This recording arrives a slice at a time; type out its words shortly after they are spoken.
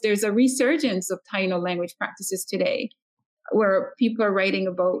there's a resurgence of Taino language practices today, where people are writing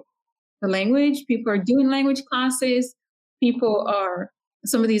about the language, people are doing language classes,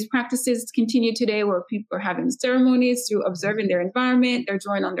 some of these practices continue today where people are having ceremonies through observing their environment, they're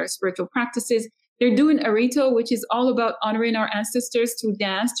drawing on their spiritual practices. They're doing arito, which is all about honoring our ancestors through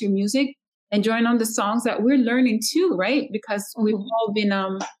dance, through music, and drawing on the songs that we're learning too, right? Because we've all been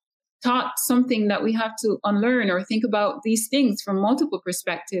taught something that we have to unlearn or think about these things from multiple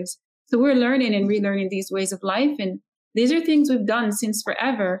perspectives. So we're learning and relearning these ways of life. And these are things we've done since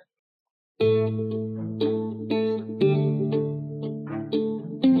forever.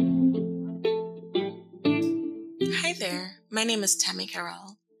 Hi there, my name is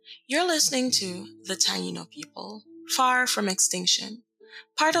Tameika. You're listening to The Taino People, Far From Extinction,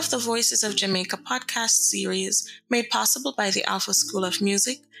 part of the Voices of Jamaica podcast series made possible by the Alpha School of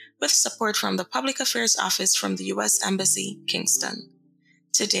Music with support from the Public Affairs Office from the U.S. Embassy, Kingston.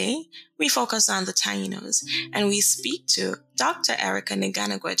 Today, we focus on the Tainos, and we speak to Dr. Erica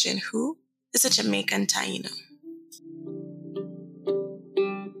Neeganagwedgin, who is a Jamaican Taino.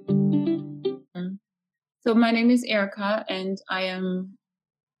 So my name is Erica, and I am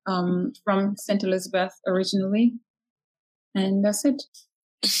from St. Elizabeth originally, and that's it.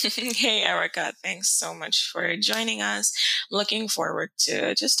 Hey, Erica, thanks so much for joining us. Looking forward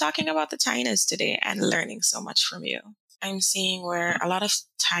to just talking about the Tainos today and learning so much from you. I'm seeing where a lot of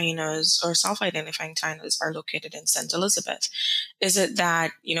Tainos or self-identifying Tainos are located in St. Elizabeth. Is it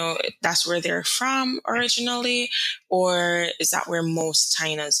that, that's where they're from originally, or is that where most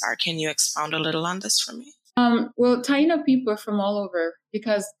Tainos are? Can you expound a little on this for me? Well, Taino people are from all over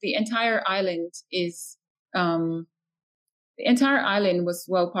because the entire island was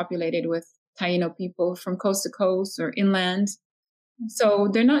well populated with Taino people from coast to coast or inland. So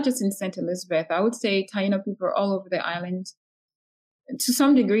they're not just in St. Elizabeth. I would say Taino people are all over the island. To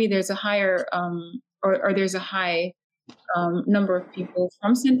some degree, there's a higher there's a high number of people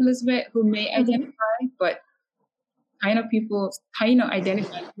from St. Elizabeth who may identify, but Taino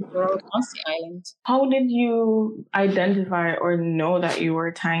identified people all across the island. How did you identify or know that you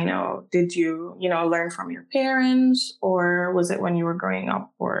were Taino? Did you, learn from your parents, or was it when you were growing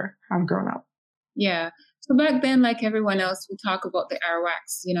up or have grown up? Yeah. So back then, like everyone else, we talk about the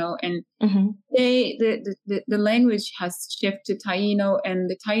Arawaks, and the language has shifted to Taino, and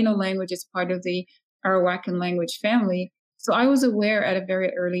the Taino language is part of the Arawakan language family. So I was aware at a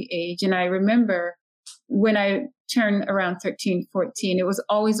very early age. And I remember when I turned around 13, 14, it was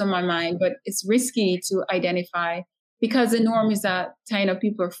always on my mind, but it's risky to identify because the norm is that Taino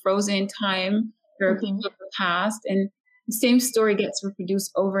people are frozen in time. There are people of the past, and the same story gets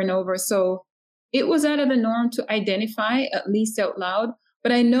reproduced over and over. So it was out of the norm to identify, at least out loud.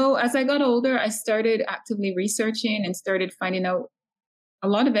 But I know as I got older, I started actively researching and started finding out a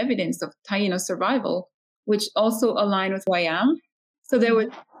lot of evidence of Taino survival, which also aligned with who I am. So there were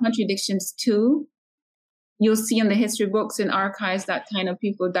contradictions too. You'll see in the history books and archives that Taino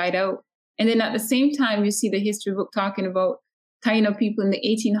people died out. And then at the same time, you see the history book talking about Taino people in the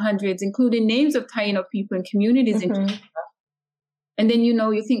 1800s, including names of Taino people and communities in Jamaica. And then,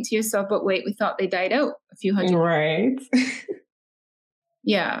 you think to yourself, but wait, we thought they died out a few hundred. Right.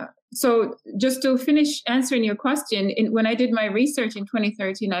 Yeah. So just to finish answering your question, when I did my research in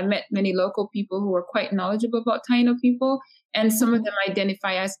 2013, I met many local people who were quite knowledgeable about Taino people, and some of them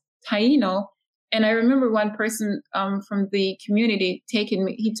identify as Taino. And I remember one person from the community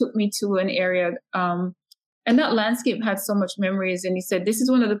he took me to an area, and that landscape had so much memories. And he said, this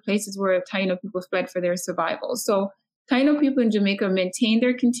is one of the places where Taino people fled for their survival. So Taino people in Jamaica maintained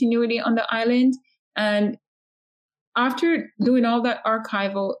their continuity on the island. And after doing all that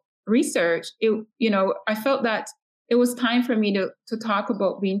archival research, I felt that it was time for me to talk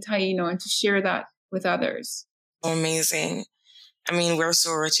about being Taino and to share that with others. Amazing. I mean, we're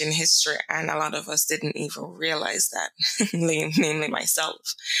so rich in history, and a lot of us didn't even realize that, namely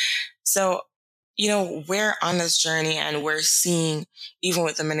myself. So, we're on this journey, and we're seeing, even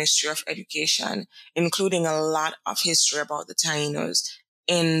with the Ministry of Education, including a lot of history about the Tainos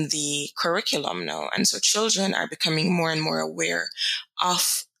in the curriculum now. And so children are becoming more and more aware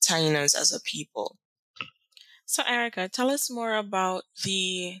of Tainos as a people. So, Erica, tell us more about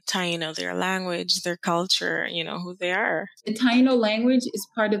the Taino, their language, their culture, who they are. The Taino language is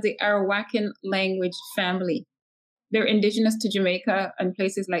part of the Arawakan language family. They're indigenous to Jamaica and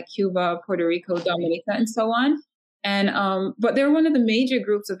places like Cuba, Puerto Rico, Dominica, and so on. And but they're one of the major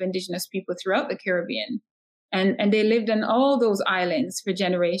groups of indigenous people throughout the Caribbean. And they lived on all those islands for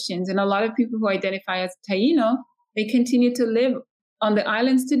generations. And a lot of people who identify as Taino, they continue to live on the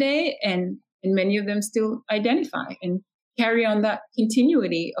islands today, and many of them still identify. And carry on that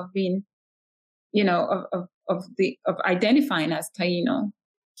continuity of being, of identifying as Taino.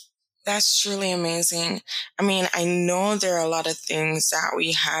 That's truly amazing. I mean, I know there are a lot of things that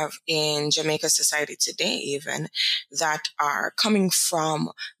we have in Jamaica society today, even that are coming from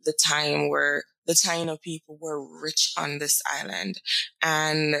the time where the Taino people were rich on this island.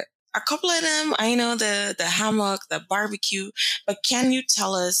 And a couple of them, I know the hammock, the barbecue, but can you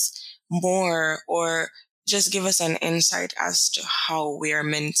tell us more or just give us an insight as to how we are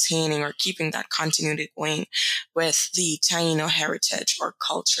maintaining or keeping that continuity going with the Taino heritage or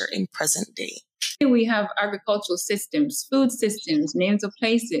culture in present day? We have agricultural systems, food systems, names of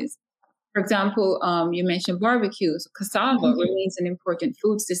places. For example, you mentioned barbecues. Cassava remains an important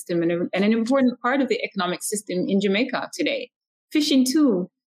food system and an important part of the economic system in Jamaica today. Fishing, too,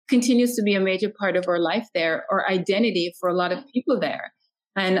 continues to be a major part of our life there, or identity for a lot of people there.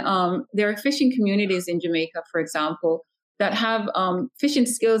 And there are fishing communities in Jamaica, for example, that have fishing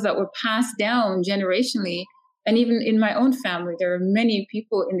skills that were passed down generationally. And even in my own family, there are many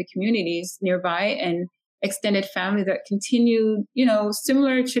people in the communities nearby and extended family that continue,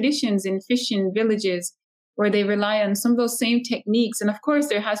 similar traditions in fishing villages where they rely on some of those same techniques. And of course,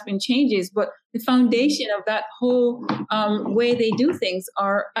 there has been changes, but the foundation of that whole way they do things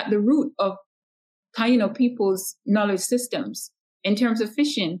are at the root of Taino people's knowledge systems in terms of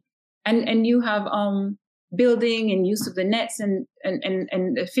fishing. And you have building and use of the nets and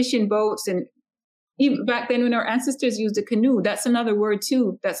the fishing boats. And even back then when our ancestors used a canoe, that's another word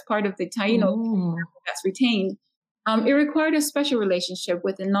too, that's part of the Taino that's retained. It required a special relationship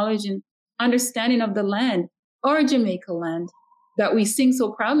with the knowledge and understanding of the land, our Jamaica land, that we sing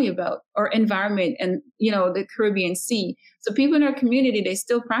so proudly about, our environment and, the Caribbean Sea. So people in our community, they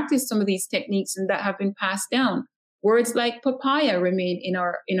still practice some of these techniques and that have been passed down. Words like papaya remain in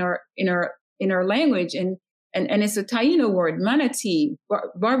our language, and it's a Taino word, manatee,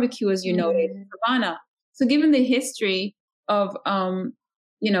 barbecue, as you know, Havana. So given the history of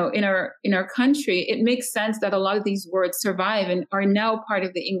in our country, it makes sense that a lot of these words survive and are now part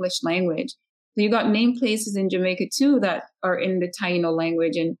of the English language. So you got name places in Jamaica too that are in the Taino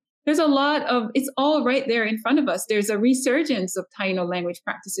language, and there's a lot of, it's all right there in front of us. There's a resurgence of Taino language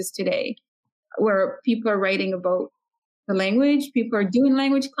practices today, where people are writing about the language, people are doing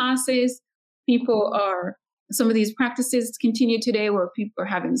language classes, some of these practices continue today where people are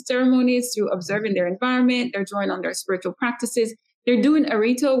having ceremonies through observing their environment, they're drawing on their spiritual practices. They're doing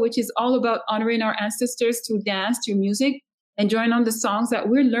arito, which is all about honoring our ancestors through dance, through music, and drawing on the songs that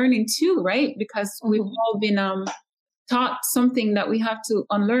we're learning too, right? Because we've all been taught something that we have to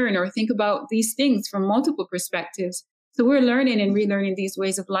unlearn or think about these things from multiple perspectives. So we're learning and relearning these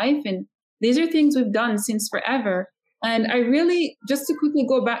ways of life. And these are things we've done since forever. And I really, just to quickly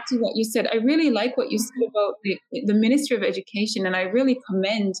go back to what you said, I really like what you said about the Ministry of Education, and I really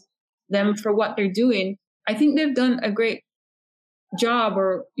commend them for what they're doing. I think they've done a great job,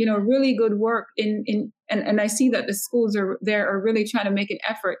 or really good work and I see that the schools are really trying to make an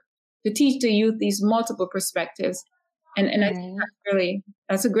effort to teach the youth these multiple perspectives, and I think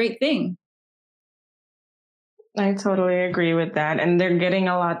that's a great thing. I totally agree with that. And they're getting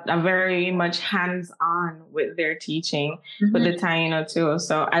very much hands-on with their teaching with the Taino too.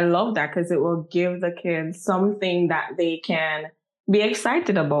 So I love that because it will give the kids something that they can be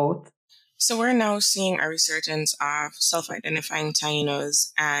excited about. So we're now seeing a resurgence of self-identifying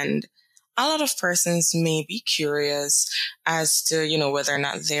Tainos, and a lot of persons may be curious as to, whether or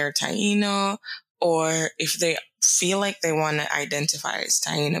not they're Taino, or if they feel like they want to identify as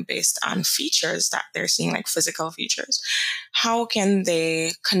Taino based on features that they're seeing, like physical features. How can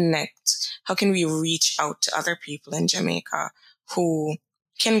they connect? How can we reach out to other people in Jamaica who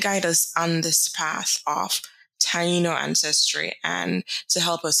can guide us on this path of Taino ancestry and to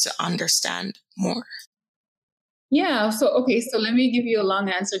help us to understand more? Yeah. So let me give you a long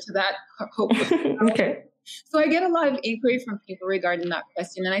answer to that. Hopefully. Okay. So I get a lot of inquiry from people regarding that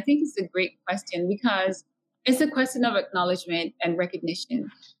question. And I think it's a great question because it's a question of acknowledgement and recognition.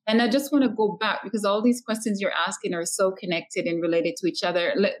 And I just want to go back because all these questions you're asking are so connected and related to each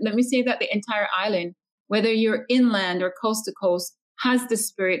other. Let me say that the entire island, whether you're inland or coast to coast, has the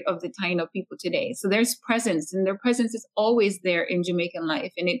spirit of the Taino people today. So there's presence, and their presence is always there in Jamaican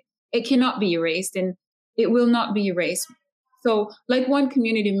life, and it cannot be erased, and it will not be erased. So like one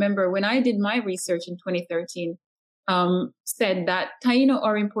community member, when I did my research in 2013, said that Taino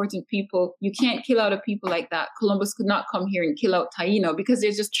are important people. You can't kill out a people like that. Columbus could not come here and kill out Taino because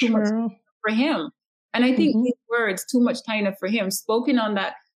there's just too much for him. And I think these words, too much Taino for him, spoken on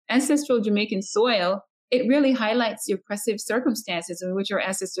that ancestral Jamaican soil, it really highlights the oppressive circumstances in which our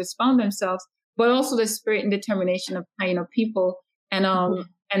ancestors found themselves. but also the spirit and determination of Taino people and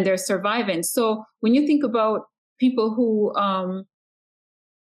their survivance. So when you think about people who,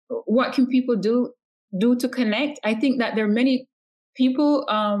 what can people do to connect? I think that there are many people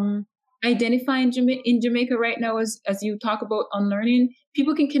identifying in Jamaica right now, as you talk about unlearning.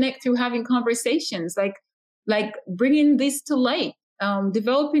 People can connect through having conversations, like bringing this to light,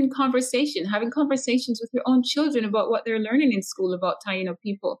 developing conversation, having conversations with your own children about what they're learning in school about Taino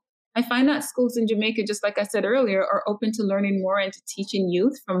people. I find that schools in Jamaica, just like I said earlier, are open to learning more and to teaching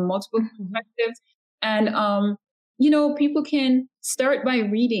youth from multiple perspectives. And, people can start by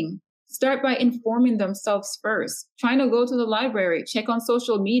reading, start by informing themselves first, trying to go to the library, check on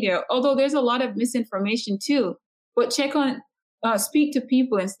social media, although there's a lot of misinformation too, but speak to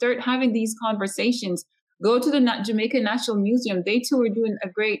people and start having these conversations. Go to the Jamaican National Museum. They too are doing a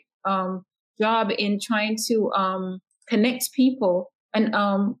great job in trying to connect people and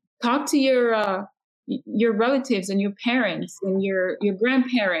talk to your relatives and your parents and your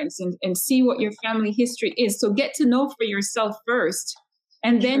grandparents and see what your family history is. So get to know for yourself first,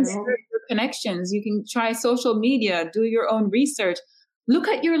 and then start your connections. You can try social media, do your own research, look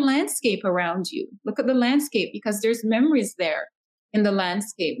at your landscape around you. Look at the landscape, because there's memories there in the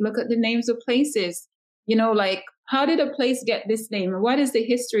landscape. Look at the names of places. Like, how did a place get this name? What is the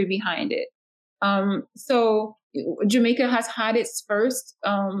history behind it? So Jamaica has had its first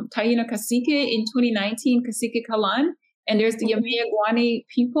Taino Cacique in 2019, Cacique Kalan, and there's the Neeganagwedgin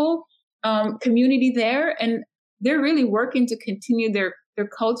people community there, and they're really working to continue their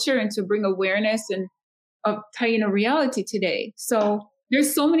culture and to bring awareness of Taino reality today. So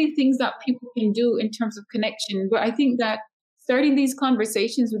there's so many things that people can do in terms of connection, but I think that starting these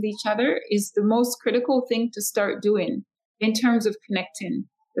conversations with each other is the most critical thing to start doing in terms of connecting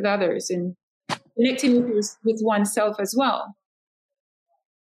with others and connecting with oneself as well.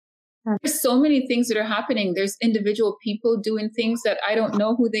 There's so many things that are happening. There's individual people doing things that I don't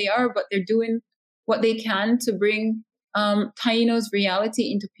know who they are, but they're doing what they can to bring Tainos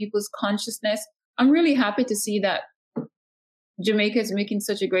reality into people's consciousness. I'm really happy to see that Jamaica is making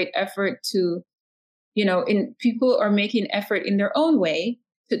such a great effort to, people are making effort in their own way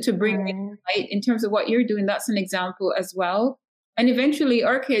to bring it light. In terms of what you're doing, that's an example as well. And eventually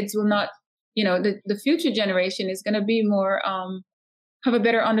our kids will not, the future generation is going to be more, have a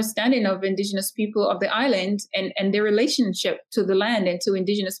better understanding of Indigenous people of the island and their relationship to the land and to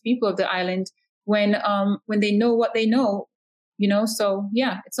Indigenous people of the island when they know what they know, So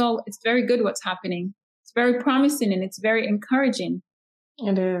yeah, it's very good what's happening. It's very promising and it's very encouraging.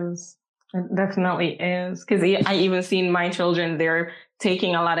 It is. It definitely is. Because I even seen my children, they're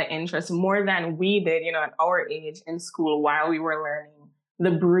taking a lot of interest, more than we did, at our age in school, while we were learning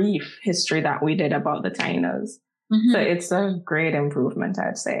the brief history that we did about the Tainos. So it's a great improvement,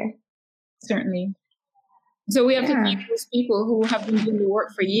 I'd say. Certainly. So we have to thank those people who have been doing the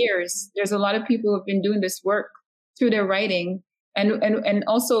work for years. There's a lot of people who have been doing this work through their writing. And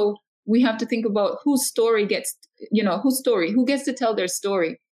also we have to think about whose story gets, who gets to tell their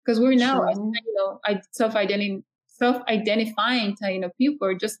story. Because we're now, self-identifying Taino people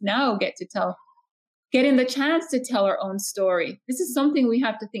are just now getting the chance to tell our own story. This is something we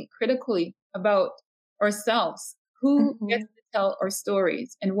have to think critically about ourselves. Who gets to tell our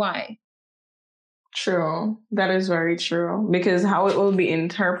stories and why? True. That is very true. Because how it will be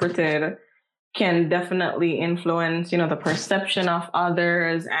interpreted can definitely influence, the perception of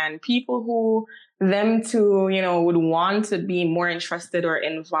others and people who them too, would want to be more interested or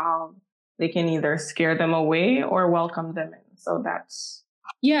involved. They can either scare them away or welcome them in. So that's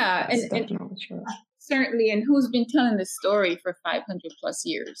definitely true. Certainly. And who's been telling the story for 500 plus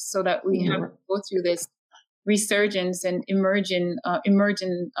years, so that we have to go through this resurgence and emerging,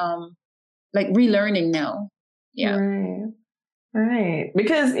 like relearning now. Yeah. Right.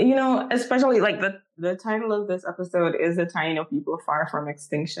 Because, especially like the title of this episode is The Taino People Far From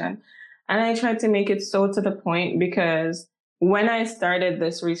Extinction. And I tried to make it so to the point because when I started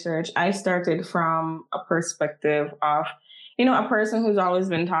this research, I started from a perspective of, a person who's always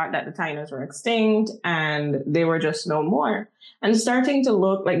been taught that the Tainos were extinct and they were just no more. And starting to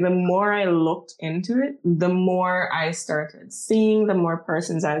look, like the more I looked into it, the more I started seeing, the more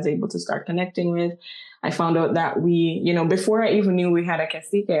persons I was able to start connecting with. I found out that we, before I even knew we had a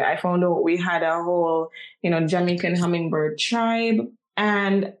cacique, I found out we had a whole, Jamaican hummingbird tribe.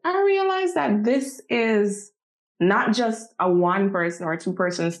 And I realized that this is not just a one person or two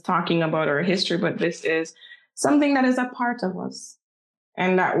persons talking about our history, but this is something that is a part of us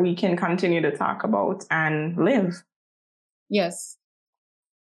and that we can continue to talk about and live. Yes.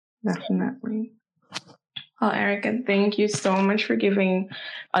 Definitely. Well, Erica, thank you so much for giving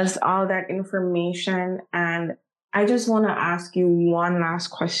us all that information. And I just want to ask you one last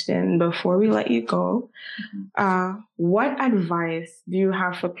question before we let you go. What advice do you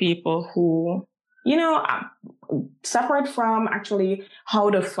have for people who, separate from actually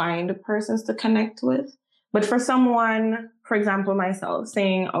how to find persons to connect with, but for someone, for example, myself,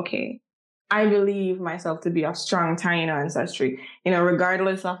 saying, okay, I believe myself to be a strong Taino ancestry,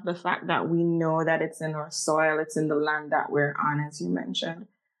 regardless of the fact that we know that it's in our soil, it's in the land that we're on, as you mentioned.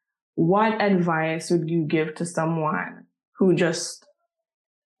 What advice would you give to someone who just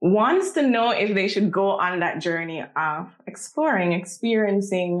wants to know if they should go on that journey of exploring,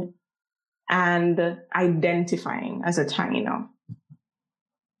 experiencing, and identifying as a Taino?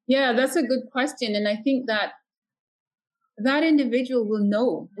 Yeah, that's a good question. And I think that individual will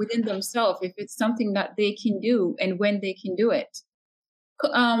know within themselves if it's something that they can do and when they can do it.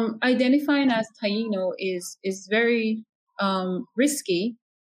 Identifying as Taino is very risky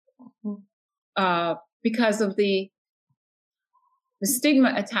because of the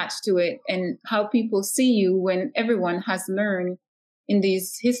stigma attached to it and how people see you when everyone has learned in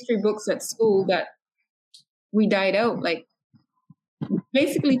these history books at school that we died out like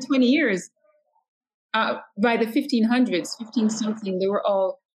basically 20 years. By the 1500s, 15 something, they were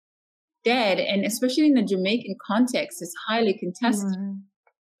all dead. And especially in the Jamaican context, it's highly contested. Mm-hmm.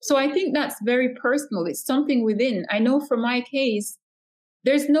 So I think that's very personal. It's something within. I know for my case,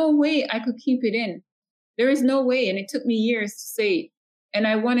 there's no way I could keep it in. There is no way. And it took me years to say it. And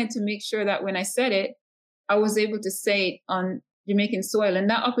I wanted to make sure that when I said it, I was able to say it on Jamaican soil. And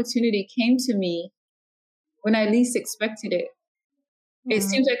that opportunity came to me when I least expected it. Mm-hmm. It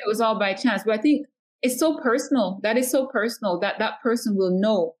seems like it was all by chance. But I think it's so personal. That is so personal that that person will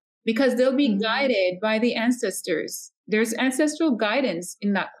know because they'll be guided by the ancestors. There's ancestral guidance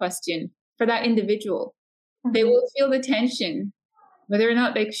in that question for that individual. Mm-hmm. They will feel the tension, whether or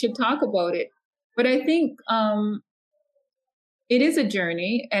not they should talk about it. But I think it is a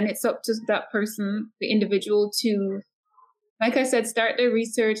journey and it's up to that person, the individual, to, like I said, start their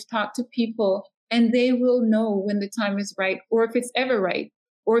research, talk to people, and they will know when the time is right or if it's ever right.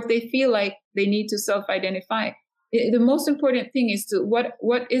 Or if they feel like they need to self-identify. The most important thing is to what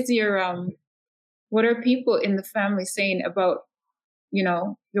is your what are people in the family saying about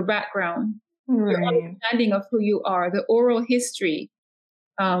your background, right. Your understanding of who you are, the oral history.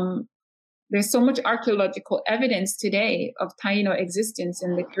 There's so much archaeological evidence today of Taino existence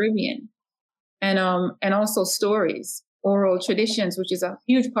in the Caribbean, and also stories, oral traditions, which is a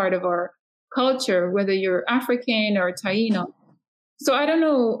huge part of our culture, whether you're African or Taino. So I don't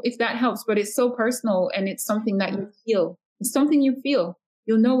know if that helps, but it's so personal and it's something that you feel. It's something you feel.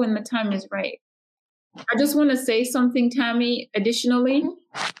 You'll know when the time is right. I just want to say something, Tammy, additionally,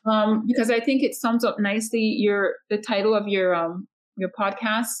 because I think it sums up nicely the title of your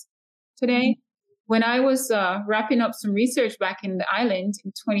podcast today. When I was wrapping up some research back in the island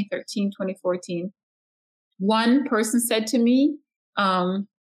in 2013, 2014, one person said to me,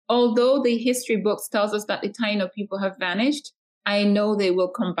 although the history books tells us that the Taino people have vanished, I know they will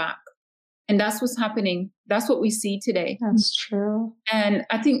come back. And that's what's happening. That's what we see today. That's true. And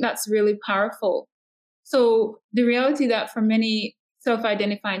I think that's really powerful. So the reality that for many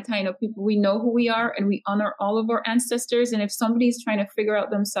self-identifying Taino people, we know who we are and we honor all of our ancestors. And if somebody's trying to figure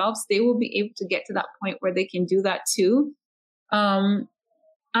out themselves, they will be able to get to that point where they can do that too. I'm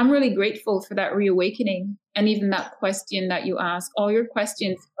really grateful for that reawakening. And even that question that you asked, all your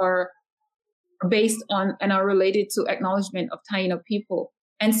questions are based on and are related to acknowledgement of Taino people.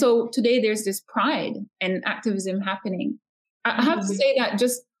 And so today there's this pride and activism happening. I have to say that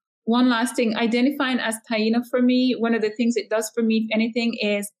just one last thing, identifying as Taino for me, one of the things it does for me, if anything,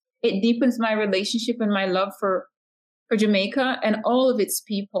 is it deepens my relationship and my love for Jamaica and all of its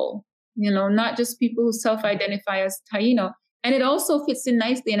people, not just people who self-identify as Taino. And it also fits in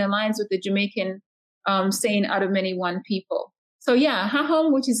nicely and aligns with the Jamaican saying out of many one people. So yeah,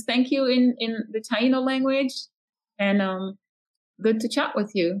 hahom, which is thank you in the Taino language, and good to chat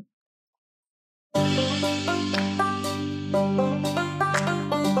with you.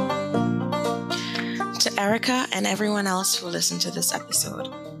 To Erica and everyone else who listened to this episode,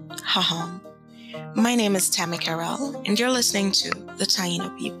 hahom. My name is Tameika Hutchinson, and you're listening to The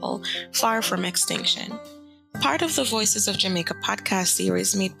Taino People, Far From Extinction, part of the Voices of Jamaica podcast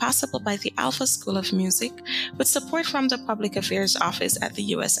series made possible by the Alpha School of Music with support from the Public Affairs Office at the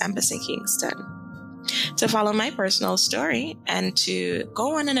U.S. Embassy Kingston. To follow my personal story and to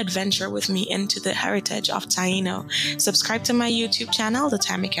go on an adventure with me into the heritage of Taino, subscribe to my YouTube channel, The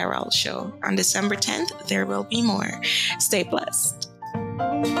Tameika Hutchinson Show. On December 10th, there will be more. Stay blessed.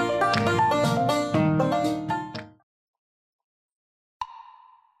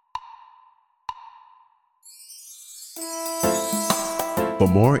 For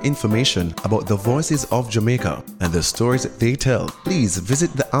more information about the Voices of Jamaica and the stories they tell, please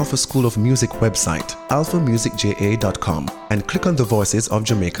visit the Alpha School of Music website, alphamusicja.com, and click on the Voices of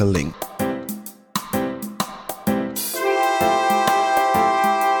Jamaica link.